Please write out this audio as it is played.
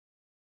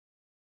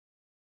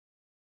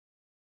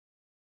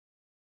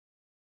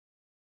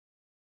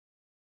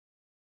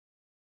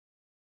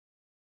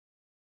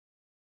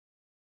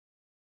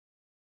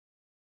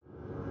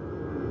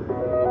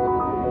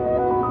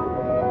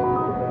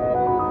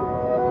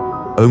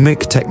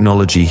Ohmic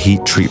technology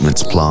heat treatment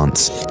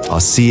plants are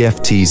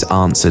CFT's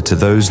answer to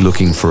those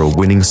looking for a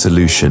winning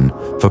solution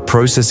for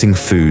processing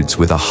foods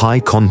with a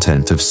high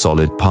content of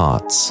solid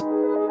parts.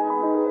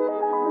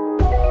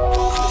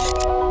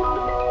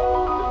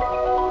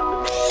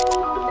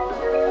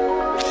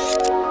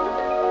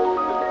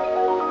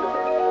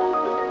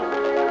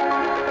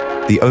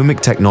 The Ohmic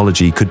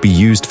technology could be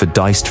used for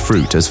diced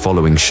fruit as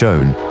following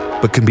shown,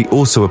 but can be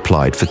also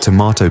applied for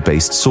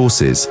tomato-based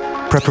sauces,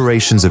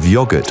 preparations of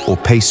yogurt or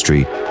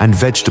pastry, and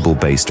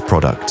vegetable-based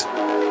product.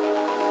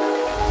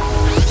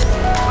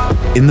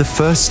 In the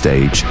first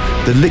stage,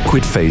 the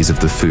liquid phase of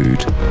the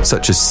food,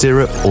 such as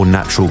syrup or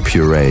natural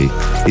puree,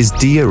 is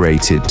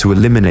deaerated to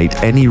eliminate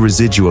any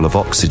residual of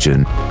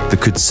oxygen that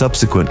could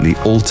subsequently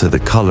alter the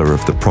color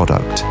of the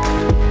product.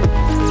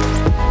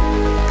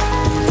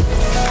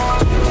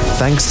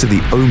 Thanks to the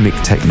Ohmic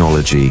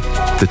technology,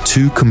 the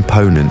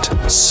two-component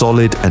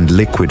solid and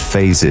liquid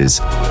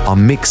phases are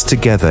mixed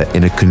together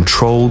in a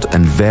controlled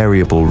and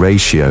variable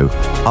ratio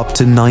up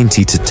to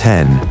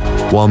 90:10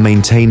 while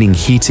maintaining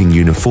heating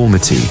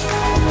uniformity.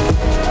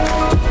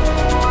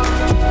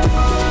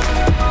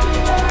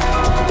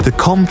 The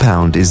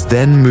compound is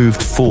then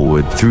moved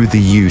forward through the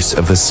use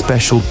of a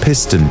special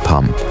piston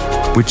pump,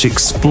 which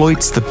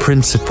exploits the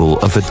principle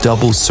of a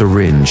double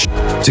syringe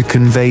to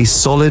convey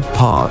solid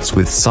parts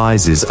with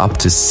sizes up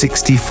to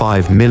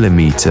 65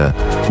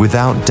 mm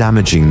without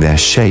damaging their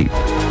shape.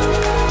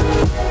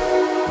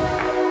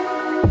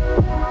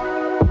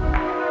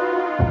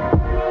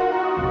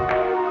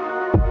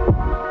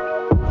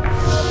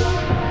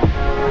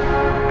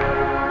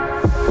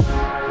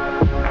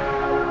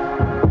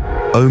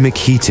 Ohmic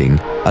heating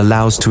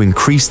allows to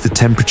increase the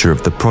temperature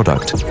of the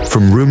product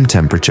from room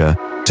temperature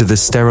to the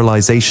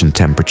sterilization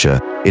temperature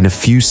in a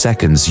few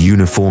seconds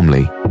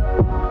uniformly.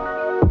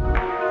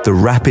 The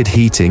rapid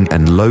heating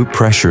and low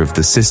pressure of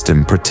the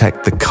system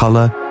protect the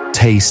color,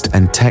 taste,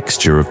 and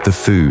texture of the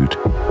food.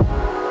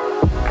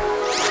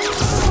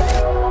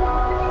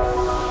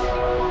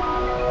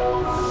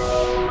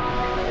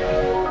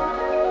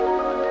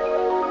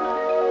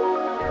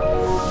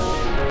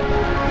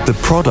 The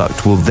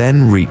product will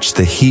then reach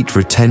the heat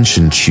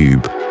retention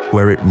tube,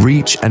 where it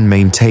reaches and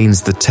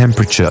maintains the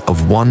temperature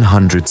of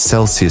 100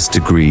 Celsius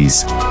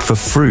degrees for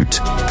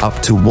fruit,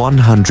 up to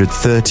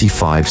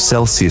 135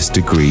 Celsius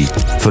degree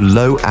for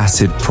low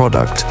acid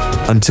product,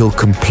 until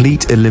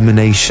complete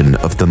elimination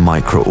of the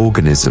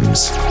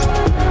microorganisms.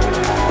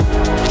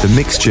 The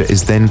mixture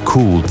is then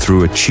cooled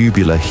through a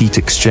tubular heat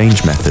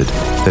exchange method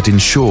that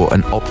ensure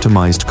an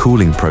optimized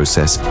cooling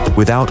process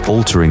without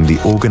altering the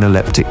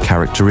organoleptic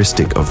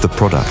characteristic of the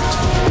product.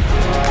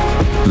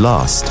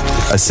 Last,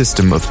 a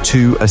system of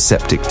 2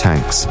 aseptic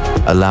tanks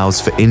allows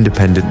for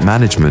independent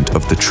management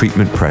of the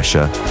treatment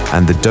pressure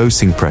and the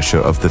dosing pressure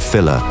of the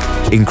filler,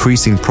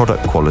 increasing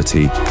product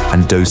quality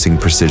and dosing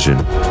precision.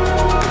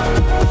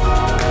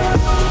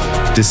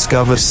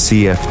 Discover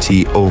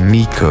CFT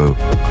Ohmic,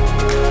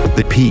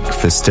 the peak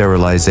for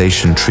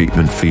sterilization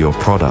treatment for your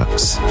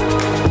products.